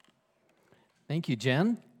Thank you,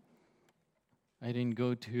 Jen. I didn't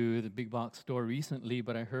go to the big box store recently,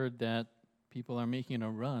 but I heard that people are making a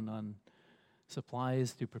run on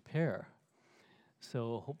supplies to prepare.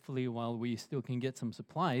 So hopefully while we still can get some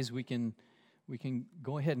supplies, we can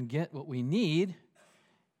go ahead and get what we need.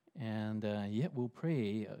 And yet we'll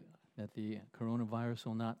pray that the coronavirus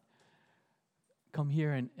will not come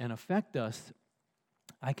here and affect us.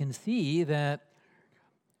 I can see that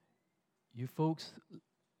you folks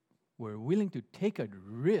were willing to take a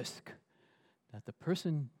risk that the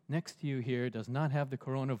person next to you here does not have the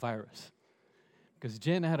coronavirus. Because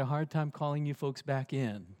Jen had a hard time calling you folks back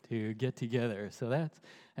in to get together. So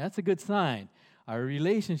that's a good sign. Our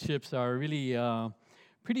relationships are really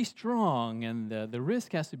pretty strong, and the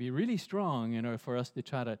risk has to be really strong in order for us to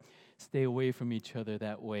try to stay away from each other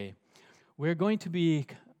that way. We're going to be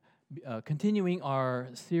continuing our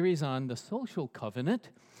series on the social covenant.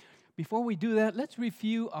 Before we do that, let's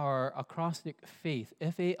review our acrostic FAITH,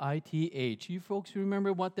 F-A-I-T-H. You folks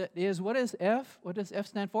remember what that is? What is F? What does F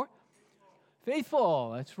stand for?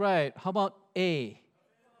 Faithful, that's right. How about A?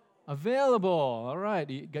 Available. All right,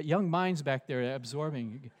 you got young minds back there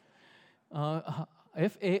absorbing.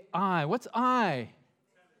 F-A-I, what's I?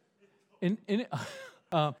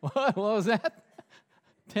 What was that?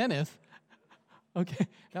 Tennis. Okay,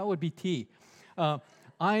 that would be T. I,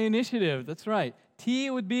 initiative, that's right. T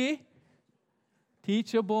would be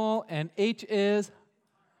teachable, and H is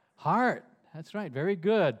heart. That's right, very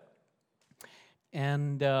good.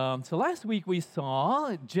 And so last week we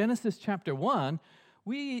saw Genesis chapter 1.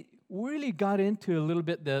 We really got into a little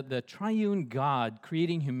bit the triune God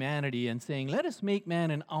creating humanity and saying, let us make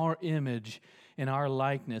man in our image, in our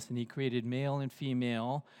likeness. And he created male and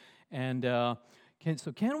female. And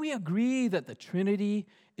can we agree that the Trinity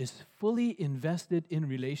is fully invested in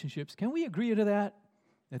relationships? Can we agree to that?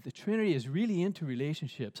 That the Trinity is really into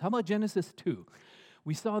relationships. How about Genesis 2?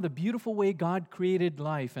 We saw the beautiful way God created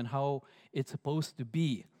life and how it's supposed to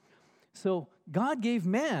be. So God gave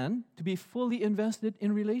man to be fully invested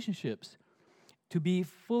in relationships.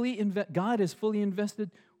 God is fully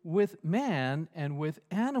invested with man and with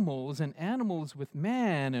animals, and animals with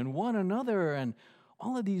man and one another, and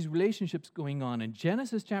all of these relationships going on. And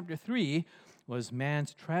Genesis chapter 3 was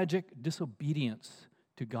man's tragic disobedience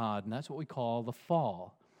to God, and that's what we call the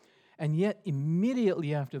fall. And yet,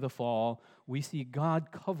 immediately after the fall, we see God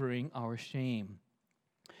covering our shame.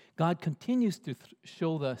 God continues to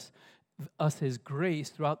show us His grace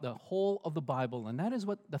throughout the whole of the Bible, and that is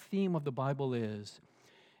what the theme of the Bible is.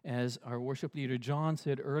 As our worship leader John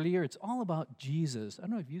said earlier, it's all about Jesus. I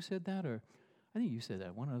don't know if you said that, or I think you said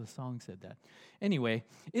that. One of the songs said that. Anyway,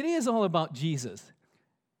 it is all about Jesus.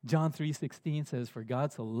 John 3:16 says, "For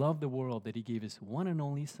God so loved the world that He gave His one and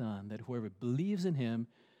only Son, that whoever believes in Him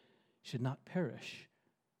should not perish,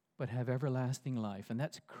 but have everlasting life." And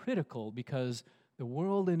that's critical because the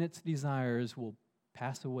world and its desires will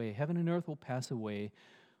pass away. Heaven and earth will pass away,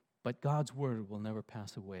 but God's word will never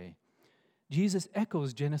pass away. Jesus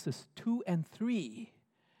echoes Genesis 2 and 3,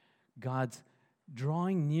 God's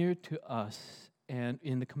drawing near to us, and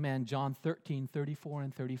in the command John 13, 34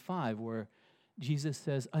 and 35, where Jesus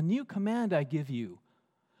says, "A new command I give you,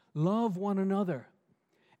 love one another.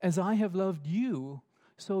 As I have loved you,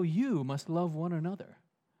 so you must love one another.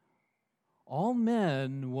 All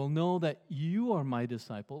men will know that you are my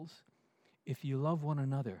disciples if you love one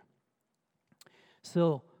another."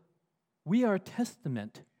 So we are a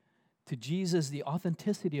testament to Jesus, the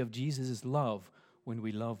authenticity of Jesus' love when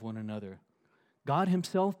we love one another. God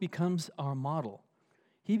Himself becomes our model.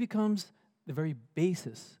 He becomes the very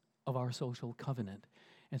basis of our social covenant.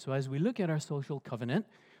 And so as we look at our social covenant,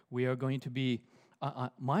 we are going to be,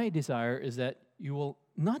 my desire is that you will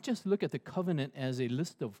not just look at the covenant as a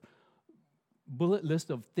bullet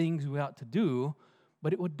list of things we ought to do,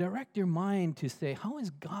 but it would direct your mind to say, how is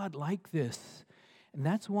God like this? And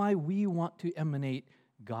that's why we want to emanate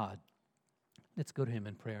God. Let's go to Him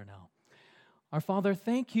in prayer now. Our Father,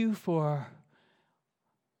 thank You for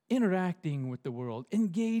interacting with the world,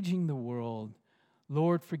 engaging the world.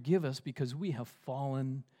 Lord, forgive us because we have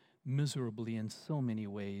fallen miserably in so many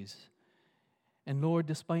ways. And Lord,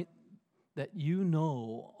 despite that You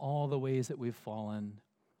know all the ways that we've fallen,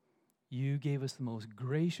 You gave us the most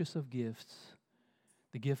gracious of gifts,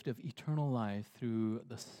 the gift of eternal life through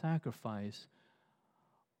the sacrifice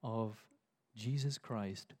of Jesus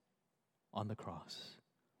Christ on the cross.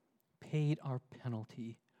 Paid our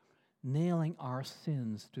penalty, nailing our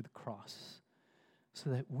sins to the cross so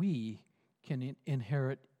that we can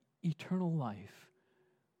inherit eternal life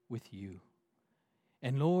with You.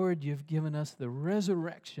 And Lord, You've given us the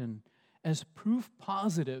resurrection as proof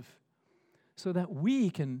positive so that we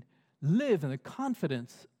can live in the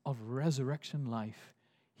confidence of resurrection life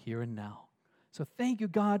here and now. So thank you,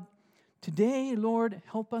 God. Today, Lord,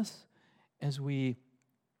 help us as we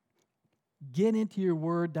get into your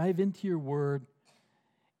word, dive into your word,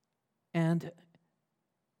 and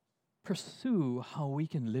pursue how we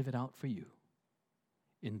can live it out for you.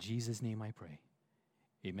 In Jesus' name I pray.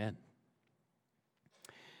 Amen.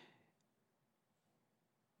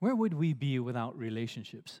 Where would we be without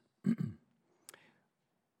relationships?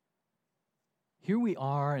 Here we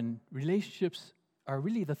are, and relationships are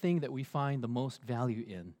really the thing that we find the most value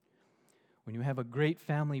in. When you have a great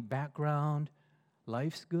family background,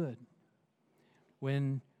 life's good.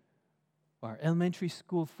 When our elementary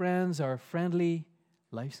school friends are friendly,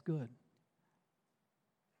 life's good.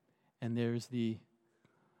 And there's the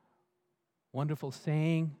wonderful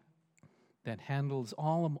saying that handles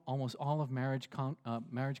almost all of marriage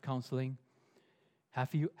counseling: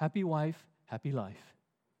 happy wife, happy life.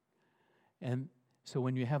 And so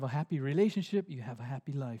when you have a happy relationship, you have a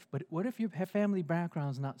happy life. But what if your family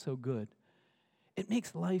background's not so good? It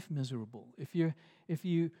makes life miserable. If your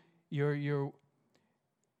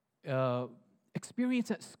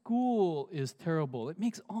experience at school is terrible, it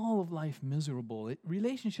makes all of life miserable.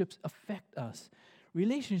 Relationships affect us.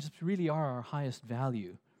 Relationships really are our highest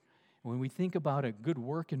value. When we think about a good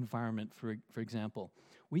work environment, for example,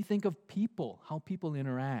 we think of people, how people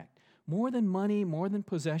interact. More than money, more than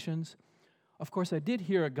possessions. Of course, I did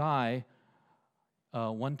hear a guy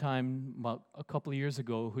one time, about a couple of years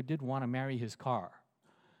ago, who did want to marry his car.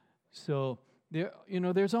 So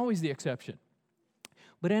there's always the exception.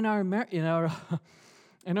 But in our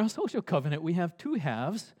in our social covenant, we have two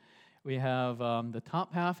halves. We have the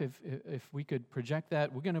top half. If we could project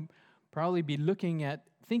that, we're going to probably be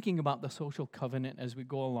thinking about the social covenant as we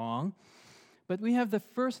go along. But we have the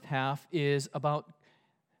first half is about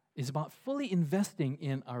fully investing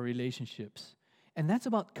in our relationships. And that's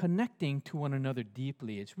about connecting to one another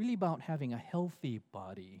deeply. It's really about having a healthy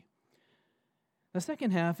body. The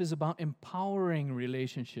second half is about empowering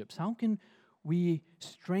relationships. How can we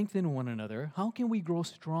strengthen one another? How can we grow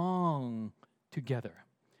strong together?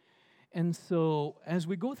 And so as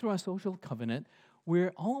we go through our social covenant,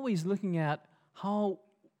 we're always looking at how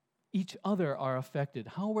each other are affected,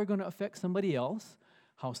 how we're going to affect somebody else,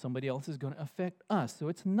 how somebody else is going to affect us. So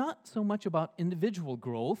it's not so much about individual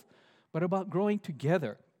growth, but about growing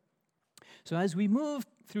together. So as we move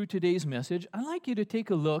through today's message, I'd like you to take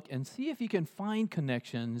a look and see if you can find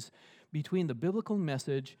connections between the biblical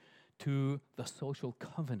message to the social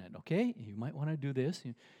covenant, okay? You might want to do this.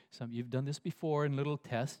 You've done this before in little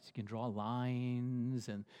tests. You can draw lines,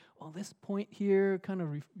 and this point here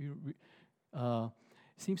kind of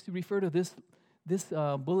seems to refer to this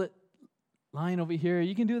bullet line over here.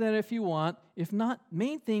 You can do that if you want. If not,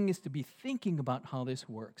 main thing is to be thinking about how this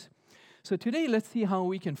works. So today, let's see how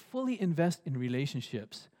we can fully invest in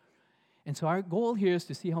relationships. And so our goal here is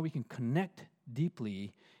to see how we can connect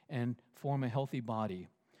deeply and form a healthy body.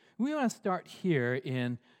 We want to start here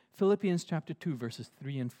in Philippians chapter 2, verses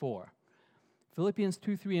 3 and 4. Philippians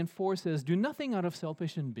 2, 3 and 4 says, "Do nothing out of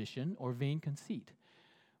selfish ambition or vain conceit,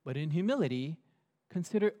 but in humility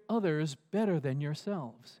consider others better than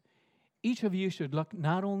yourselves. Each of you should look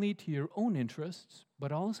not only to your own interests,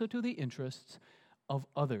 but also to the interests of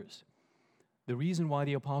others." The reason why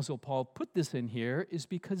the Apostle Paul put this in here is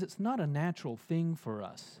because it's not a natural thing for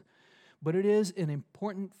us, but it is an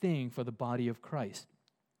important thing for the body of Christ.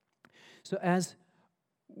 So as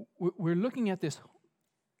we're looking at the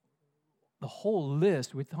whole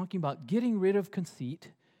list, we're talking about getting rid of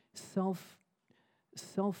conceit,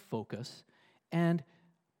 self-focus, and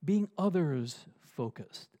being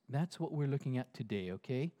others-focused. That's what we're looking at today,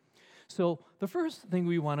 okay? So the first thing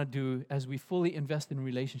we want to do as we fully invest in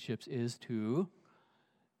relationships is to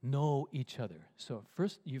know each other. So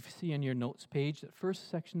first, you see in your notes page, the first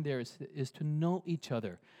section there is to know each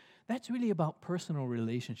other. That's really about personal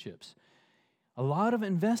relationships. A lot of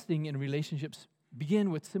investing in relationships begin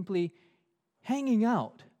with simply hanging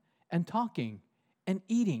out and talking and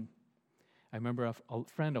eating. I remember a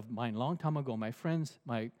friend of mine a long time ago, my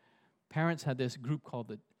parents had this group called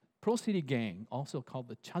the Pro City Gang, also called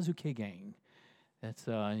the Chazuke Gang. That's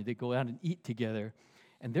they go out and eat together,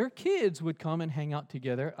 and their kids would come and hang out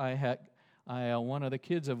together. One of the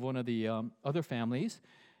kids of one of the other families,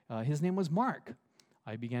 his name was Mark.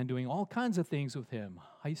 I began doing all kinds of things with him: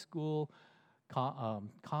 high school,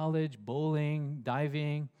 college, bowling,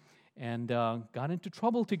 diving, and got into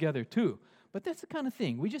trouble together too. But that's the kind of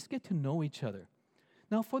thing. We just get to know each other.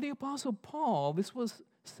 Now, for the Apostle Paul, this was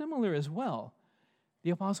similar as well. The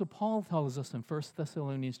Apostle Paul tells us in 1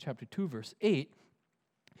 Thessalonians chapter 2, verse 8,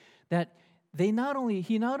 that he not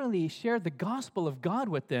only shared the gospel of God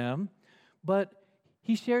with them, but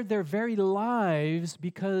he shared their very lives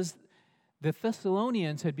because the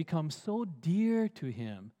Thessalonians had become so dear to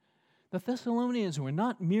him. The Thessalonians were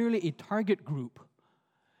not merely a target group.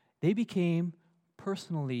 They became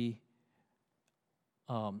personally,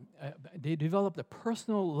 they developed a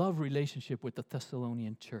personal love relationship with the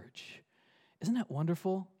Thessalonian church. Isn't that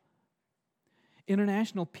wonderful?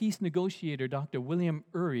 International peace negotiator Dr. William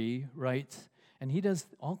Ury writes, and he does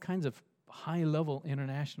all kinds of high-level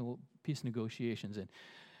international peace negotiations, and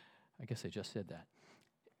I guess I just said that.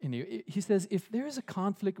 And he says, if there's a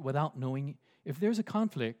conflict without knowing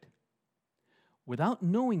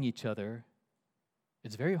each other,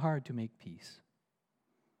 it's very hard to make peace.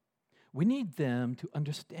 We need them to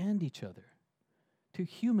understand each other, to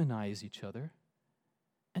humanize each other,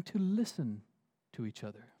 and to listen to each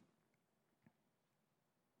other.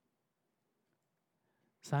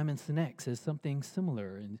 Simon Sinek says something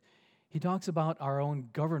similar, and he talks about our own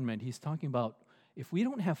government. He's talking about if we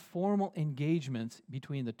don't have formal engagements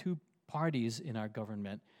between the two parties in our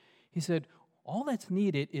government, he said, all that's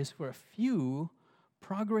needed is for a few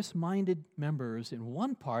progress-minded members in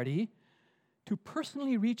one party to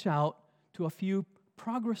personally reach out to a few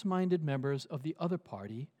progress-minded members of the other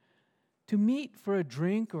party to meet for a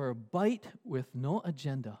drink or a bite with no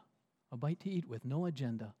agenda, a bite to eat with no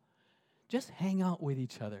agenda. Just hang out with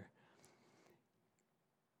each other.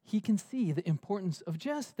 He can see the importance of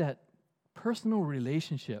just that personal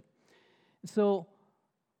relationship. So,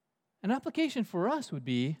 an application for us would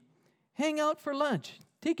be hang out for lunch.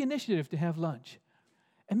 Take initiative to have lunch.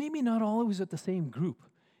 And maybe not always with the same group.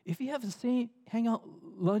 If you have hang out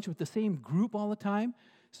lunch with the same group all the time,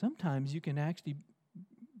 sometimes you can actually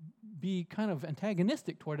be kind of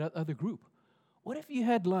antagonistic toward that other group. What if you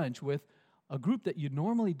had lunch with a group that you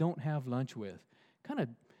normally don't have lunch with? Kind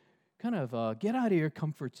of get out of your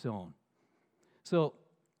comfort zone. So,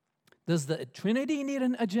 does the Trinity need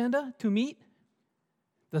an agenda to meet?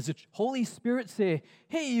 Does the Holy Spirit say,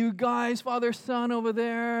 hey, you guys, Father, Son over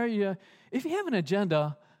there, if you have an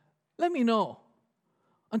agenda, let me know.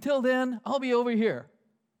 Until then, I'll be over here.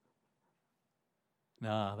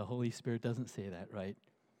 Nah, the Holy Spirit doesn't say that, right?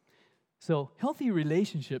 So, healthy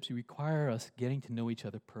relationships require us getting to know each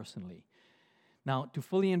other personally. Now, to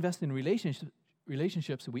fully invest in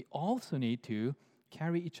relationships, we also need to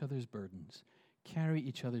carry each other's burdens. Carry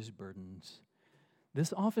each other's burdens.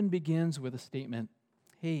 This often begins with a statement,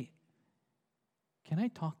 hey, can I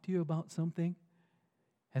talk to you about something?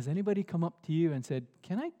 Has anybody come up to you and said,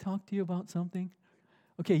 can I talk to you about something?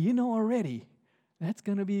 Okay, you know already. You're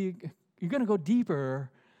going to go deeper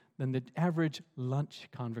than the average lunch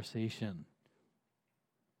conversation.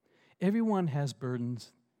 Everyone has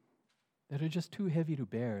burdens that are just too heavy to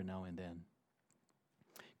bear now and then.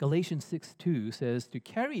 Galatians 6:2 says to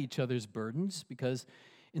carry each other's burdens because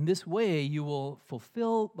in this way you will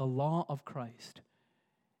fulfill the law of Christ.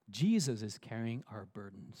 Jesus is carrying our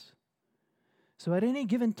burdens. So at any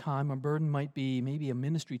given time, a burden might be maybe a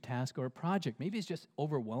ministry task or a project. Maybe it's just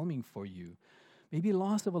overwhelming for you. Maybe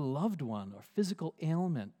loss of a loved one or physical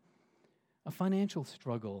ailment, a financial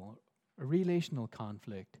struggle, a relational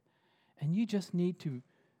conflict. And you just need to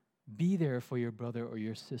be there for your brother or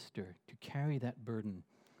your sister to carry that burden.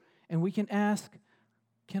 And we can ask,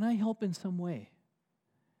 can I help in some way?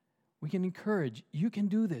 We can encourage, you can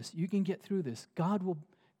do this, you can get through this. God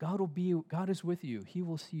is with you. He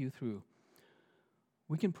will see you through.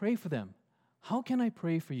 We can pray for them. How can I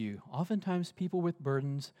pray for you? Oftentimes people with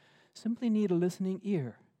burdens simply need a listening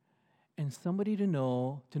ear and somebody to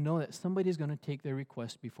know that somebody's going to take their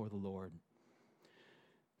request before the Lord.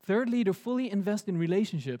 Thirdly, to fully invest in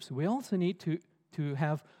relationships, we also need to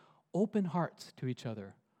have open hearts to each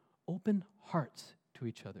other. Open hearts to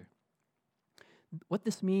each other. What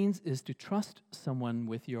this means is to trust someone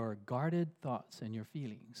with your guarded thoughts and your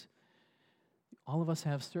feelings. All of us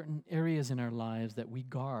have certain areas in our lives that we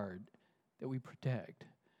guard, that we protect,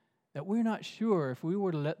 that we're not sure if we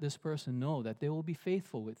were to let this person know that they will be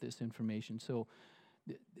faithful with this information. So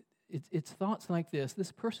it's thoughts like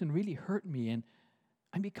this person really hurt me and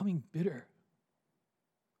I'm becoming bitter.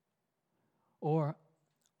 Or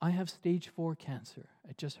I have stage 4 cancer.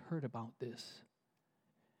 I just heard about this.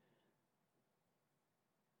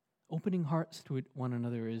 Opening hearts to one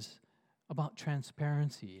another is about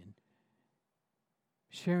transparency and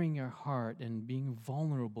sharing your heart and being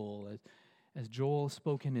vulnerable. As Joel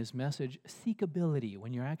spoke in his message, seekability,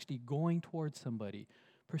 when you're actually going towards somebody,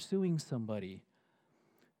 pursuing somebody,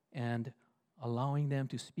 and allowing them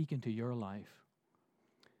to speak into your life.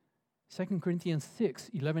 2 Corinthians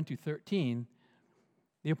 6:11-13,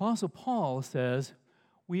 the Apostle Paul says,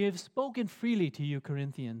 We have spoken freely to you,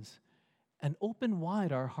 Corinthians, and opened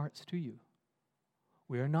wide our hearts to you.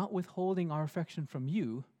 We are not withholding our affection from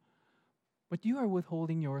you, but you are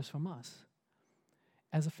withholding yours from us.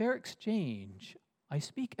 As a fair exchange, I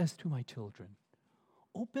speak as to my children.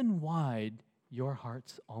 Open wide your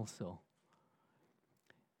hearts also.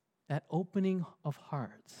 That opening of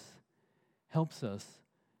hearts helps us,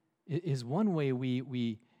 is one way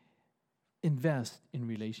we invest in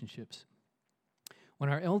relationships. When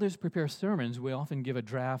our elders prepare sermons, we often give a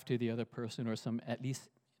draft to the other person or some at least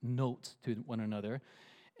notes to one another,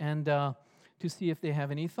 and to see if they have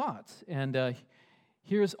any thoughts. And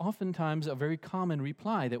here's oftentimes a very common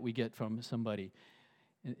reply that we get from somebody.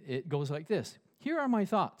 It goes like this: here are my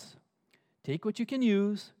thoughts. Take what you can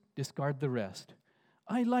use, discard the rest.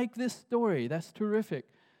 I like this story, that's terrific.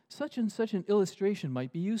 Such and such an illustration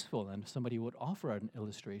might be useful, and somebody would offer an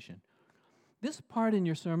illustration. This part in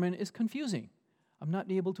your sermon is confusing. I'm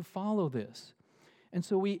not able to follow this. And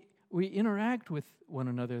so we interact with one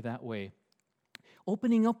another that way.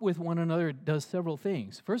 Opening up with one another does several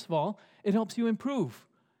things. First of all, it helps you improve.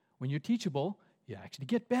 When you're teachable, you actually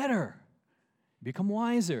get better, become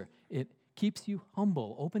wiser. It keeps you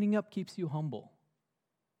humble. Opening up keeps you humble.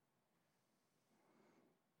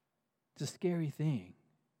 It's a scary thing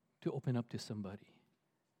to open up to somebody.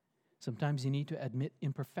 Sometimes you need to admit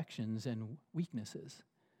imperfections and weaknesses.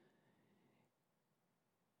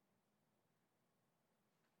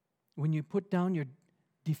 When you put down your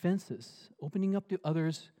defenses, opening up to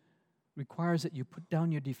others requires that you put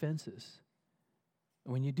down your defenses.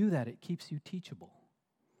 And when you do that, it keeps you teachable.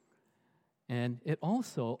 And it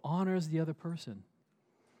also honors the other person.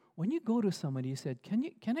 When you go to somebody, you said,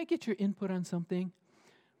 can I get your input on something?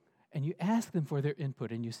 And you ask them for their input,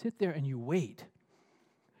 and you sit there and you wait.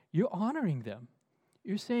 You're honoring them.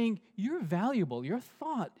 You're saying, you're valuable. Your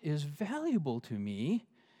thought is valuable to me.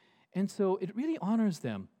 And so it really honors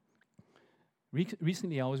them.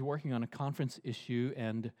 Recently, I was working on a conference issue,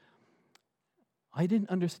 and I didn't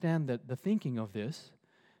understand the thinking of this.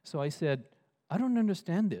 So I said, I don't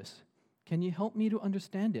understand this. Can you help me to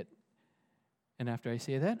understand it? And after I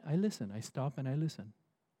say that, I listen. I stop and I listen.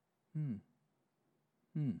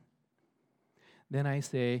 Then I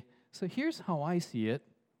say, so here's how I see it.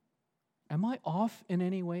 Am I off in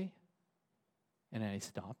any way? And I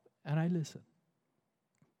stop and I listen.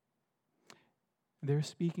 They're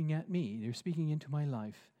speaking at me. They're speaking into my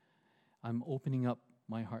life. I'm opening up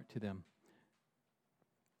my heart to them.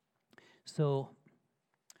 So,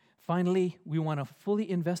 finally, we want to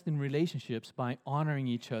fully invest in relationships by honoring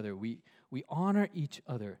each other. We honor each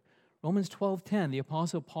other. Romans 12:10, the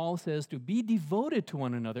Apostle Paul says to be devoted to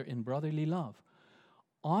one another in brotherly love.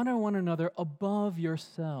 Honor one another above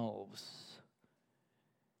yourselves.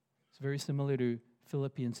 It's very similar to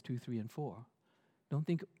Philippians 2:3 and 4. Don't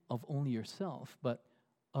think of only yourself, but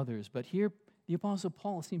others. But here, the Apostle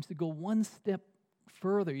Paul seems to go one step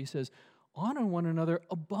further. He says, honor one another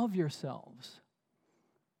above yourselves.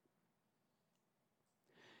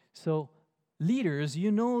 So, leaders,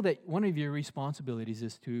 you know that one of your responsibilities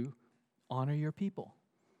is to honor your people.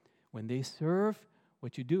 When they serve,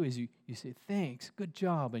 what you do is you say, thanks, good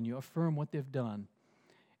job, and you affirm what they've done.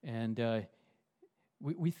 And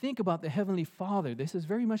we think about the Heavenly Father. This is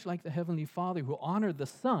very much like the Heavenly Father who honored the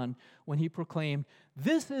Son when He proclaimed,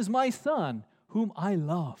 this is my Son, whom I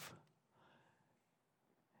love.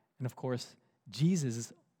 And of course,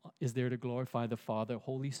 Jesus is there to glorify the Father,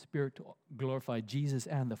 Holy Spirit to glorify Jesus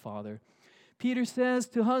and the Father. Peter says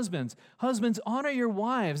to husbands, husbands, honor your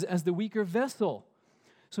wives as the weaker vessel.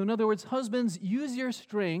 So in other words, husbands, use your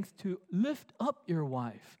strength to lift up your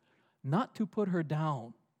wife, not to put her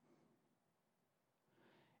down.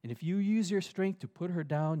 And if you use your strength to put her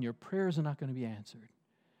down, your prayers are not going to be answered.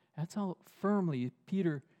 That's how firmly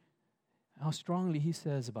Peter, how strongly he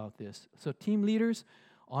says about this. So team leaders,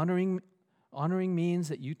 honoring means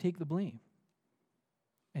that you take the blame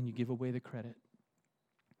and you give away the credit.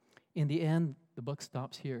 In the end, the buck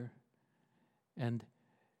stops here. And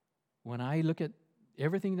when I look at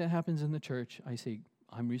everything that happens in the church, I say,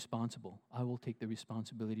 I'm responsible. I will take the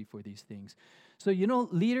responsibility for these things. So,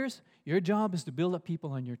 leaders, your job is to build up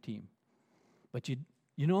people on your team. But you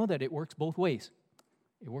know that it works both ways.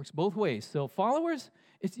 It works both ways. So, followers,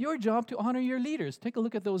 it's your job to honor your leaders. Take a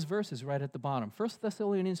look at those verses right at the bottom. 1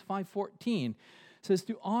 Thessalonians 5:14 says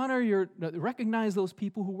to recognize those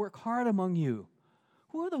people who work hard among you.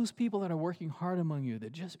 Who are those people that are working hard among you? They're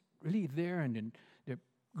just really there and they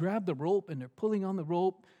grab the rope and they're pulling on the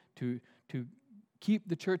rope to keep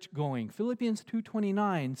the church going. Philippians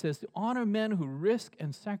 2:29 says to honor men who risk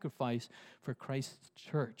and sacrifice for Christ's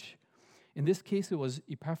church. In this case, it was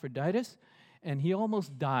Epaphroditus, and he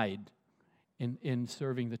almost died in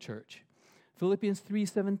serving the church. Philippians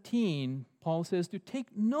 3:17, Paul says to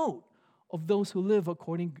take note of those who live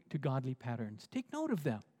according to godly patterns. Take note of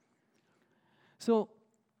them. So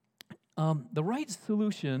the right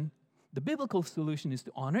solution, the biblical solution, is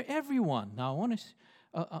to honor everyone. Now, I want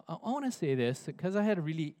to say this because I had a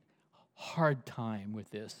really hard time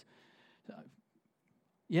with this.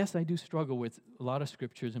 Yes, I do struggle with a lot of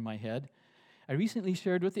scriptures in my head. I recently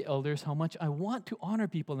shared with the elders how much I want to honor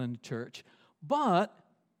people in the church, but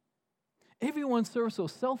everyone serves so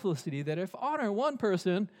selflessly that if I honor one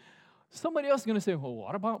person, somebody else is going to say, well,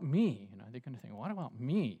 what about me? They're going to think, what about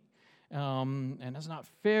me? And that's not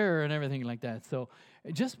fair and everything like that. So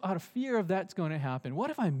just out of fear of that's going to happen, what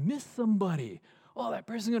if I miss somebody? Oh, that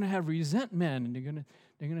person's going to have resentment, and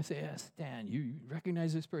they're going to say, yeah, Stan, you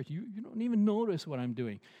recognize this person. You don't even notice what I'm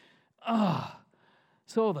doing.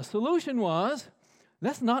 So the solution was,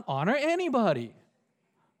 let's not honor anybody.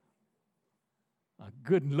 A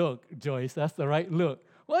good look, Joyce. That's the right look.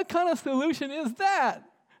 What kind of solution is that?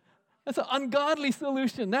 That's an ungodly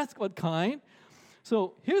solution. That's what kind.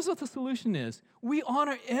 So here's what the solution is. We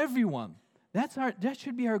honor everyone. That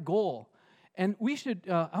should be our goal. And we should,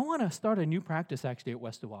 I want to start a new practice actually at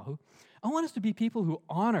West Oahu. I want us to be people who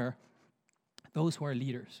honor those who are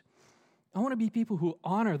leaders. I want to be people who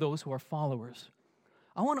honor those who are followers.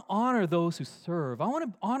 I want to honor those who serve. I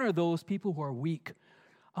want to honor those people who are weak.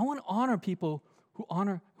 I want to honor people I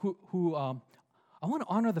want to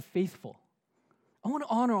honor the faithful. I want to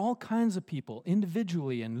honor all kinds of people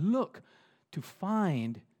individually and look to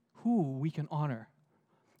find who we can honor.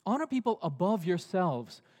 Honor people above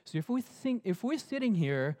yourselves. So if we're sitting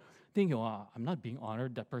here thinking, oh, I'm not being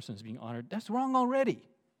honored, that person is being honored, that's wrong already.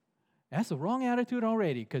 That's the wrong attitude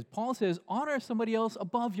already, because Paul says, honor somebody else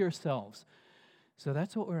above yourselves. So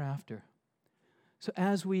that's what we're after. So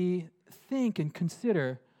as we think and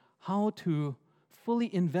consider how to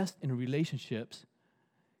fully invest in relationships,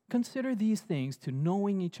 consider these things to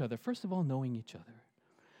knowing each other. First of all, knowing each other,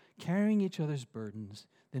 carrying each other's burdens,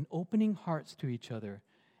 then opening hearts to each other,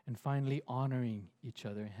 and finally honoring each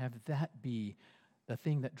other, and have that be the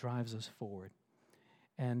thing that drives us forward.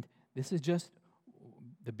 And this is just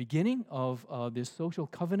the beginning of this social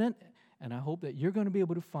covenant, and I hope that you're going to be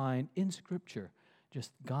able to find in Scripture,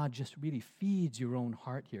 God just really feeds your own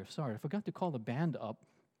heart here. Sorry, I forgot to call the band up,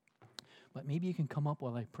 but maybe you can come up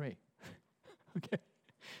while I pray. Okay?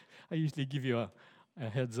 I usually give you a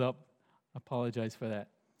heads up. I apologize for that.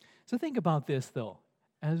 So think about this, though.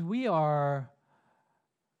 As we are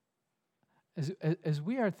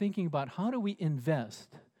thinking about how do we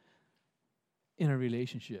invest in a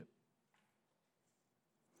relationship,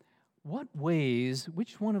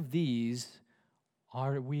 which one of these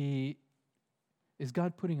is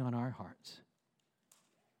God putting on our hearts?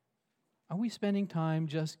 Are we spending time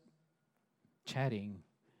just chatting,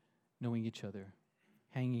 knowing each other,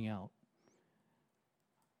 hanging out?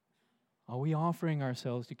 Are we offering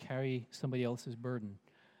ourselves to carry somebody else's burden?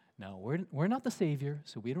 Now, we're not the Savior,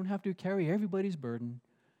 so we don't have to carry everybody's burden.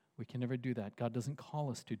 We can never do that. God doesn't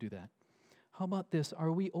call us to do that. How about this?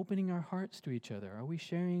 Are we opening our hearts to each other? Are we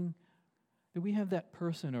sharing? Do we have that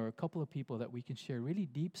person or a couple of people that we can share really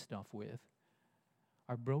deep stuff with?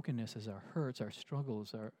 Our brokennesses, our hurts, our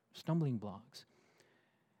struggles, our stumbling blocks.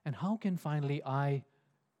 And how can finally I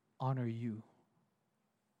honor you?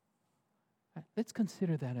 Let's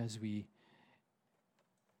consider that as we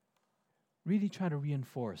really try to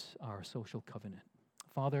reinforce our social covenant.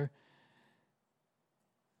 Father,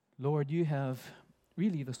 Lord, you have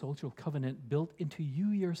really the social covenant built into you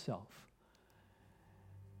yourself.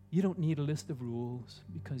 You don't need a list of rules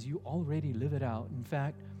because you already live it out. In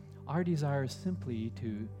fact, our desire is simply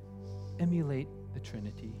to emulate the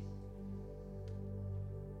Trinity.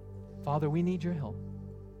 Father, we need your help.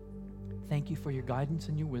 Thank you for your guidance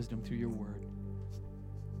and your wisdom through your word.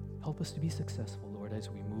 Help us to be successful, Lord, as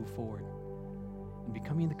we move forward in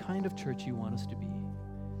becoming the kind of church you want us to be.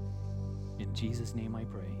 In Jesus' name I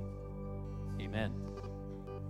pray. Amen.